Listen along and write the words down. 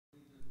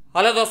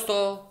Hello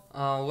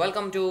दोस्तों,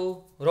 welcome to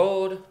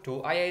road to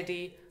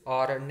IIT.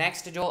 और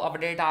next जो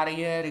अपडेट आ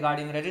रही है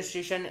regarding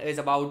registration is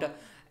about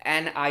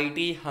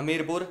NIT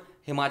Hamirpur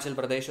Himachal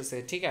Pradesh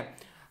से। ठीक है,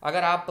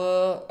 अगर आप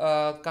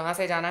कहाँ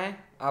से जाना है,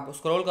 आप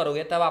स्क्रॉल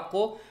करोगे तब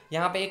आपको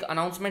यहाँ पे एक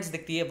अनाउंसमेंट्स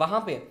दिखती है।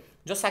 वहाँ पे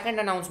जो सेकंड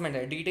अनाउंसमेंट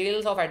है,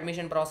 details of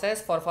admission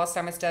process for first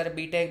semester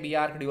BTech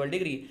B R dual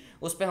degree,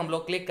 उस पर हम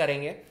लोग क्लिक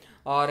करेंगे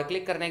और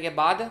क्लिक करने के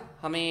बाद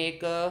हमें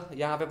एक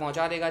यहाँ पे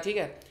पहुँचा देगा। ठीक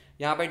है,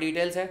 यहाँ पे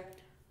डिटेल्स है,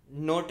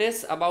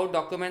 notice about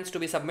documents to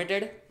be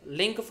submitted,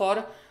 link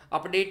for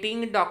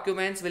updating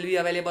documents will be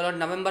available on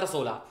November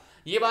 16।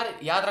 ये बार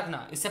याद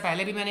रखना, इससे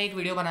पहले भी मैंने एक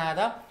वीडियो बनाया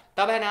था,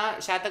 तब है ना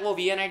शायद तक वो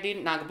वीएनआईटी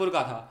नागपुर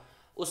का था,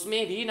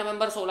 उसमें भी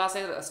नवंबर 16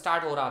 से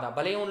स्टार्ट हो रहा था।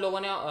 भले ही उन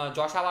लोगों ने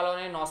जोशा वालों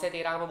ने 9 से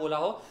 13 में बोला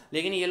हो,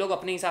 लेकिन ये लोग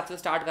अपने हिसाब से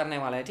स्टार्ट करने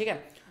वाले हैं। ठीक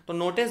है, तो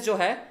नोटिस जो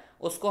है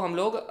उसको हम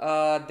लोग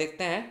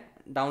देखते हैं।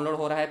 डाउनलोड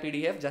हो रहा है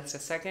पीडीएफ, जस्ट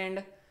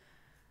सेकेंड।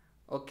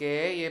 ओके,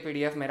 ये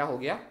पीडीएफ मेरा हो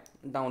गया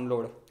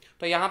डाउनलोड।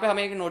 तो यहाँ पे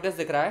हमें एक नोटिस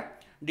दिख रहा है,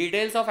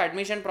 details of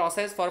admission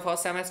process for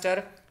first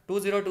semester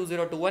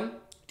 2020-21।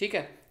 ठीक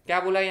है, क्या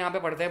बोला है यहाँ पे,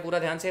 पढ़ते हैं पूरा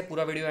ध्यान से,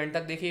 पूरा वीडियो एंड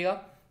तक देखिएगा।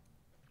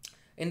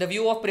 In the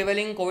view of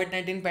prevailing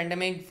COVID-19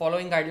 pandemic,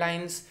 following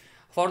guidelines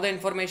for the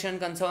information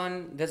concern,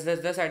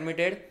 this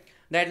admitted,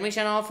 the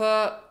admission of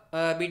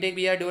BTech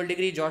BR dual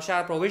degree JoSAA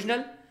are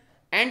provisional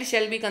and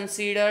shall be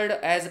considered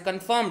as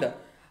confirmed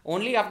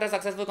only after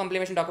successful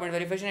completion document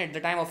verification at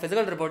the time of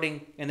physical reporting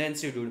in the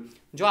institute।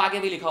 जो आगे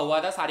भी लिखा हुआ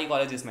था सारी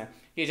colleges में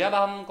कि जब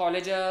हम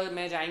कॉलेज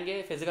में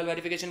जाएंगे फिजिकल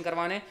वेरिफिकेशन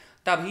करवाने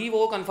तभी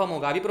वो कंफर्म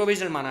होगा, अभी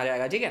प्रोविजनल माना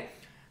जाएगा। ठीक है,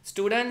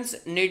 students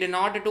need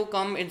not to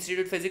come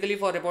institute physically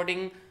for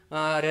reporting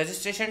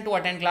registration to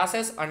attend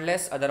classes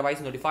unless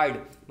otherwise notified.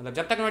 मतलब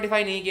जब तक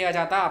नोटिफाई नहीं किया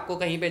जाता आपको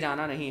कहीं पे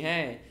जाना नहीं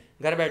है,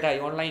 घर बैठा ही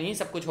ऑनलाइन ही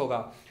सब कुछ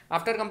होगा।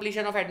 After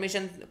completion of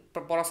admission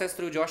process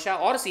through जोशा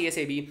और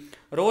CSAB,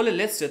 role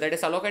list that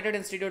is allocated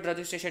institute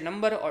registration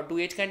number और to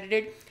each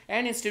candidate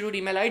and institute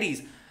email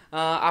IDs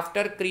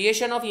after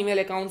creation of email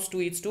accounts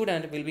to each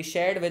student will be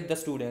shared with the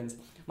students।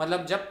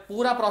 मतलब जब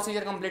पूरा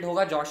procedure complete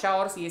होगा जोशा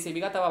और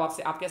CSAB का, तब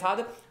आपसे आपके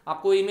साथ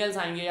आपको ईमेल्स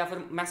आएंगे या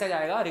फिर मैसेज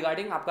आएगा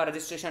रिगार्डिंग आपका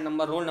रजिस्ट्रेशन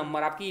नंबर, रोल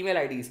नंबर, आपकी ईमेल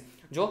आईडीज,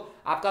 जो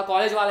आपका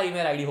कॉलेज वाला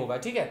ईमेल आईडी होगा।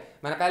 ठीक है,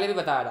 मैंने पहले भी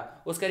बताया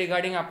था, उसके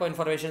रिगार्डिंग आपको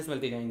इन्फॉर्मेशन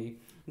मिलती जाएंगी।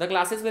 The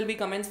classes will be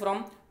commence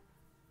from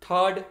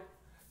 3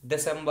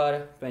 दिसंबर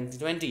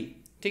 2020।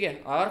 ठीक है,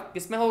 और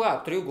किस में होगा,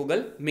 through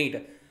Google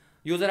meet.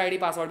 User ID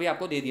password भी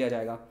आपको दे दिया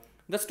जाएगा।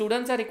 The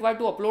students are required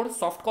to upload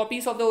soft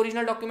copies of the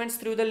original documents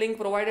through the link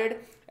provided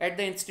at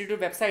the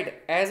institute website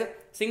as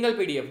single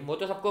PDF। वो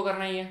तो सबको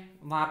करना ही है,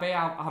 वहाँ पे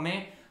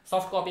हमें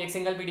सॉफ्ट कॉपी एक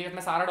सिंगल PDF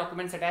में सारा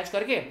डॉक्यूमेंट्स अटैच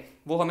करके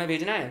वो हमें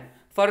भेजना है।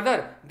 Further,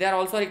 they are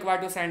also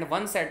required to send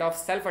one set of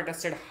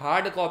self-attested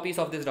hard copies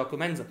of these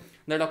documents.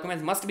 The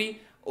documents must be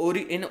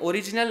in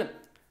original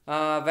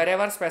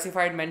wherever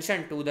specified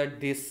mention to the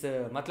this।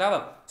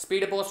 मतलब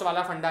speed post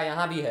वाला फंडा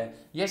यहाँ भी है।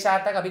 ये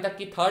शायद तक अभी तक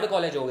की 3rd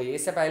कॉलेज हो गई,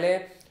 इससे पहले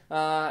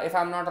if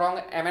I am not wrong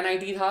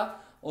MNIT था,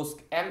 उस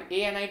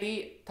MANIT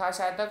था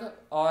शायद तक,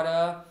 और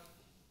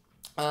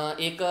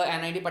एक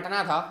NIT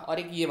पटना था, और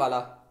एक ये वाला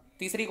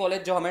तीसरी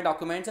कॉलेज जो हमें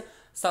डॉक्यूमेंट्स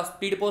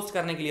स्पीड पोस्ट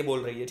करने के लिए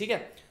बोल रही है। ठीक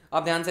है,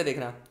 अब ध्यान से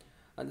देखना।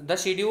 The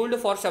scheduled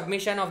for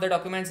submission of the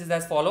documents is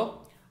as follow.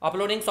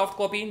 Uploading soft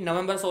copy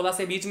नवंबर 16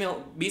 से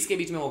 20 के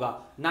बीच में होगा,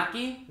 ना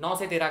कि 9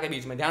 से 13 के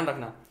बीच में, ध्यान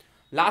रखना।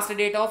 Last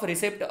date of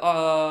receipt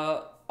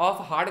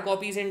of hard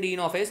copies in dean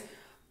office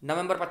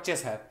नवंबर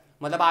 25 है।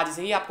 मतलब आज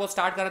से ही आपको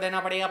स्टार्ट कर देना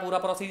पड़ेगा पूरा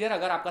प्रोसीजर,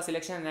 अगर आपका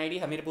सिलेक्शन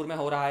NIT हमीरपुर में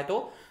हो रहा है तो।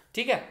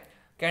 ठीक है,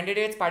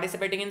 candidates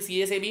participating in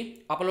CSAB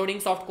uploading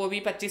soft copy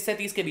 25 से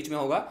 30 के बीच में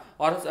होगा,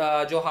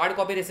 और जो हार्ड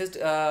कॉपी रिसिस्ट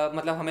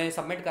मतलब हमें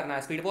सबमिट करना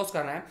है, स्पीड पोस्ट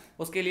करना है,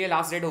 उसके लिए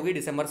लास्ट डेट होगी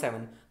December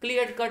 7।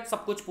 क्लियर कट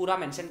सब कुछ पूरा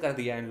मेंशन कर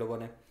दिया है इन लोगों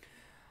ने।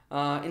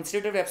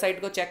 इंस्टीट्यूट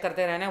वेबसाइट को चेक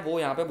करते रहना, वो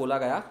यहाँ पे बोला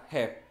गया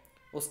है।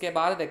 उसके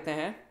बाद देखते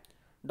हैं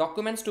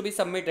डॉक्यूमेंट्स टू बी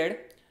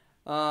सबमिटेड।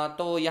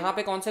 तो यहाँ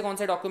पे कौन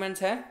से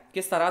डॉक्यूमेंट्स हैं,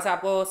 किस तरह से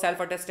आपको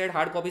सेल्फ अटेस्टेड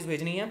हार्ड कॉपीज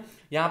भेजनी है।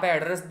 यहाँ पे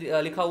एड्रेस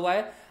लिखा हुआ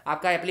है,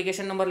 आपका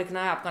एप्लीकेशन नंबर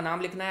लिखना है, आपका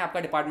नाम लिखना है, आपका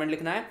डिपार्टमेंट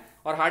लिखना है,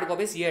 और हार्ड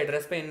कॉपीज ये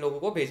एड्रेस पे इन लोगों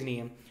को भेजनी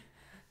है।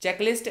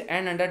 चेकलिस्ट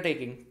एंड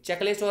अंडरटेकिंग,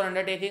 चेकलिस्ट और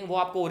अंडरटेकिंग वो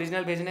आपको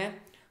ओरिजिनल भेजने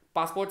हैं।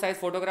 पासपोर्ट साइज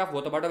फोटोग्राफ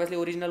वो तो बट ऑब्वियसली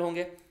ओरिजिनल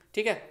होंगे।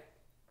 ठीक है,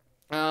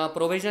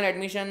 provisional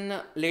admission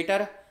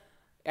letter,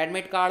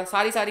 admit card,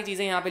 सारी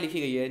चीज़ें यहाँ पे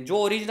लिखी गई है। जो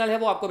ओरिजिनल है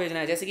वो आपको भेजना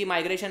है, जैसे कि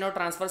माइग्रेशन और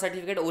ट्रांसफर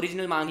सर्टिफिकेट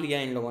ओरिजिनल मांग लिया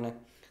है इन लोगों ने।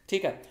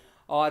 ठीक है,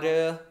 और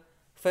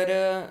फिर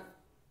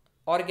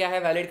और क्या है,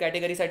 valid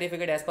category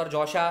certificate as per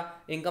जोशा,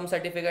 इनकम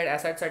सर्टिफिकेट,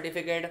 एसेट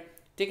सर्टिफिकेट।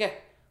 ठीक है,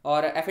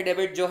 और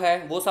एफिडेविट जो है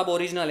वो सब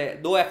ओरिजिनल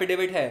है। 2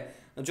 एफिडेविट है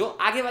जो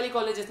आगे वाली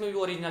कॉलेजेस में भी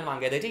ओरिजिनल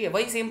मांगे थे। ठीक है,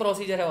 वही सेम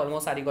प्रोसीजर है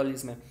ऑलमोस्ट सारी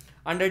कॉलेज में।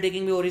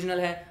 अंडरटेकिंग भी ओरिजिनल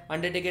है,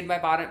 अंडरटेकिंग बाय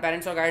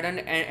पेरेंट्स और गाइडेंस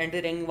एंटी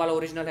रैंकिंग वाला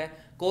ओरिजिनल है।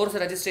 कोर्स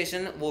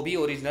रजिस्ट्रेशन वो भी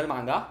ओरिजिनल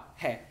मांगा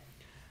है,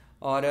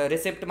 और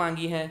रिसिप्ट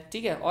मांगी है।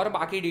 ठीक है, और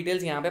बाकी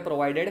डिटेल्स यहाँ पे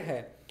प्रोवाइडेड है।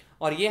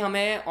 और ये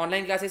हमें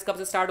ऑनलाइन क्लासेस कब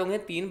से स्टार्ट होंगे,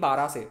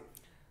 3/12 से।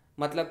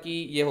 मतलब कि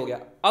ये हो गया।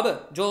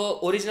 अब जो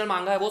ओरिजिनल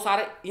मांगा है वो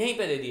सारा यहीं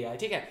पे दे दिया है,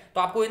 ठीक है।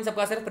 तो आपको इन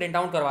सबका सिर्फ प्रिंट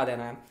आउट करवा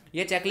देना है।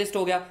 ये चेकलिस्ट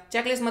हो गया।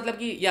 चेकलिस्ट मतलब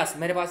कि यस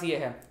मेरे पास ये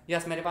है,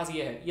 यस मेरे पास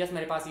ये है, यस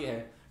मेरे पास ये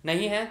है,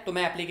 नहीं है तो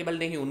मैं एप्लीकेबल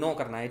नहीं हूँ, नो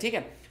करना है, ठीक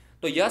है।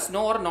 तो यस नो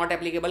और नॉट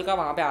एप्लीकेबल का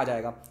वहाँ पे आ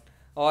जाएगा।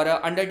 और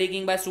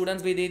अंडरटेकिंग बाय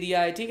स्टूडेंट्स भी दे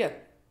दिया है, ठीक है।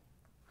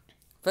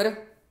 फिर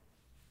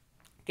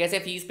कैसे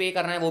फीस पे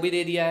करना है वो भी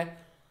दे दिया है।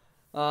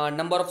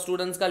 नंबर ऑफ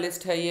स्टूडेंट्स का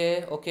लिस्ट है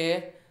ये, ओके।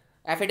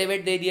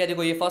 एफिडेविट दे दिया,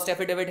 देखो ये फर्स्ट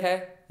एफिडेविट है,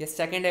 ये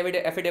सेकंड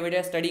एफिडेविट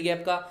है स्टडी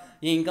गैप का,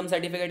 ये इनकम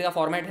सर्टिफिकेट का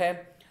फॉर्मेट है।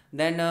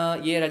 देन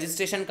ये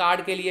रजिस्ट्रेशन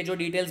कार्ड के लिए जो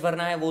डिटेल्स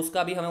भरना है वो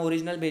उसका भी हमें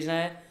ओरिजिनल भेजना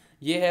है,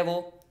 ये है वो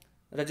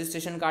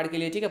रजिस्ट्रेशन कार्ड के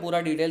लिए, ठीक है। पूरा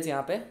डिटेल्स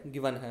यहाँ पे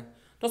गिवन है।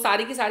 तो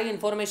सारी की सारी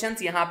इन्फॉर्मेशन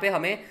यहाँ पे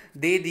हमें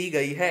दे दी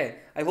गई है।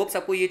 आई होप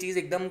सबको ये चीज़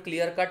एकदम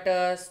क्लियर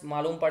कट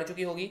मालूम पड़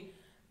चुकी होगी,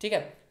 ठीक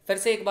है। फिर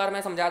से एक बार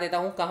मैं समझा देता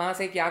हूँ कहाँ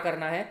से क्या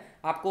करना है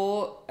आपको।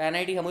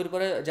 NIT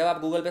हमीरपुर जब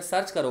आप गूगल पे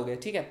सर्च करोगे,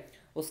 ठीक है,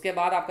 उसके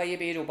बाद आपका ये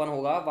पेज ओपन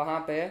होगा, वहाँ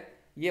पे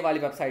ये वाली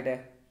वेबसाइट है,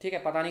 ठीक है।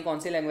 पता नहीं कौन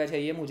सी लैंग्वेज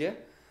है ये मुझे,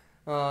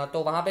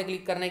 तो वहाँ पे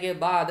क्लिक करने के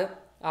बाद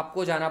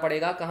आपको जाना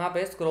पड़ेगा कहाँ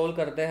पे, स्क्रॉल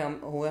करते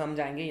हम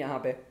जाएंगे यहाँ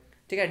पे,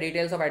 ठीक है,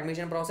 डिटेल्स ऑफ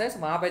एडमिशन प्रोसेस।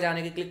 वहाँ पे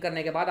जाने के क्लिक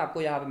करने के बाद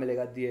आपको यहाँ पे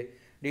मिलेगा दिए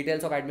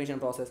डिटेल्स ऑफ एडमिशन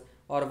प्रोसेस,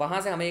 और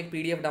वहाँ से हमें एक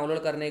PDF डाउनलोड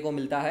करने को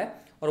मिलता है,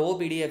 और वो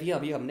PDF ही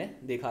अभी हमने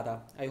देखा था।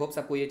 आई होप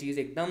सबको ये चीज़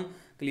एकदम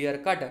क्लियर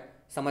कट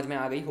समझ में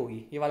आ गई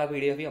होगी। ये वाला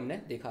PDF ही हमने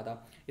देखा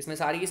था, इसमें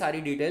सारी की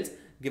सारी डिटेल्स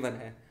गिवन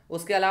है।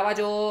 उसके अलावा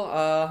जो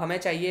हमें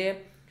चाहिए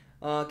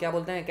क्या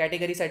बोलते हैं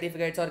कैटेगरी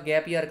सर्टिफिकेट्स और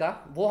गैप ईयर का,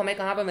 वो हमें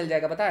कहाँ पे मिल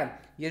जाएगा पता है?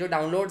 ये जो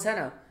डाउनलोड्स है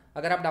ना,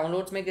 अगर आप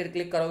डाउनलोड्स में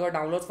क्लिक करोगे और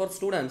डाउनलोड्स फॉर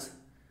स्टूडेंट्स,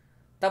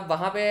 तब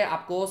वहाँ पे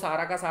आपको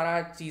सारा का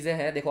सारा चीज़ें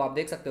हैं, देखो आप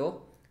देख सकते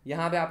हो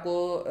यहाँ पे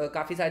आपको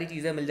काफ़ी सारी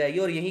चीज़ें मिल जाएगी,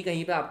 और यहीं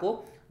कहीं पे आपको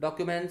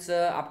डॉक्यूमेंट्स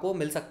आपको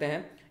मिल सकते हैं,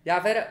 या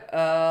फिर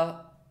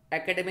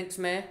एकेडमिक्स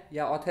में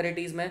या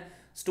अथॉरिटीज़ में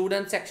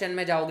स्टूडेंट सेक्शन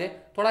में जाओगे,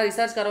 थोड़ा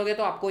रिसर्च करोगे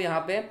तो आपको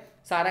यहाँ पे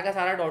सारा का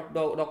सारा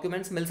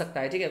डॉक्यूमेंट्स मिल सकता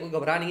है, ठीक है। कोई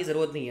घबराने की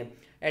ज़रूरत नहीं है।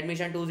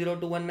 एडमिशन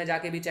 2021 में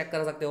जाके भी चेक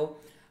कर सकते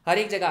हो हर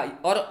एक जगह,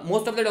 और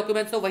मोस्ट ऑफ द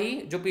डॉक्यूमेंट्स तो वही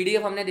जो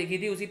PDF हमने देखी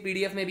थी उसी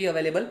PDF में भी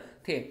अवेलेबल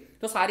थे।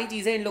 तो सारी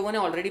चीज़ें इन लोगों ने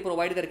ऑलरेडी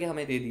प्रोवाइड करके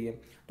हमें दे दी है,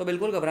 तो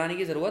बिल्कुल घबराने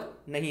की ज़रूरत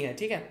नहीं है,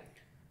 ठीक है।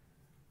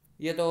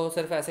 ये तो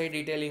सिर्फ ऐसे ही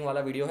डिटेलिंग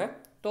वाला वीडियो है,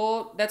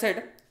 तो दैट्स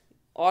इट,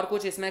 और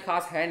कुछ इसमें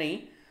खास है नहीं।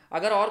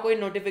 अगर और कोई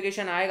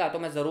नोटिफिकेशन आएगा तो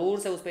मैं ज़रूर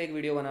से उस पर एक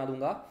वीडियो बना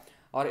दूंगा,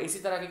 और इसी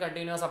तरह की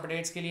कंटिन्यूस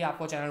अपडेट्स के लिए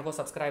आपको चैनल को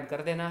सब्सक्राइब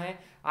कर देना है।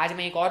 आज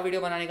मैं एक और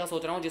वीडियो बनाने का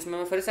सोच रहा हूँ जिसमें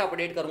मैं फिर से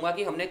अपडेट करूँगा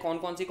कि हमने कौन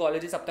कौन सी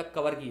कॉलेजेस अब तक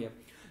कवर की है,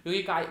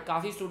 क्योंकि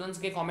काफ़ी स्टूडेंट्स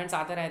के कमेंट्स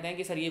आते रहते हैं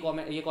कि सर ये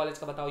कॉलेज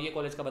का बताओ, ये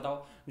कॉलेज का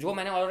बताओ, जो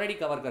मैंने ऑलरेडी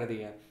कवर कर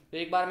दिया है। तो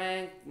एक बार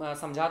मैं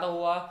समझाता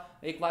हुआ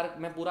एक बार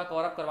मैं पूरा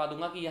कवर अप करवा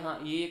दूंगा कि यहाँ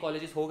ये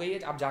कॉलेजेस हो गई है,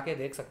 आप जाके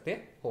देख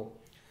सकते हो।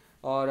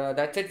 और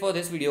that's it for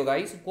this video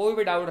guys. कोई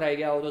भी डाउट रह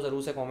गया हो तो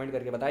ज़रूर से कमेंट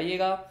करके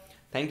बताइएगा।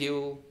 Thank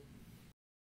you.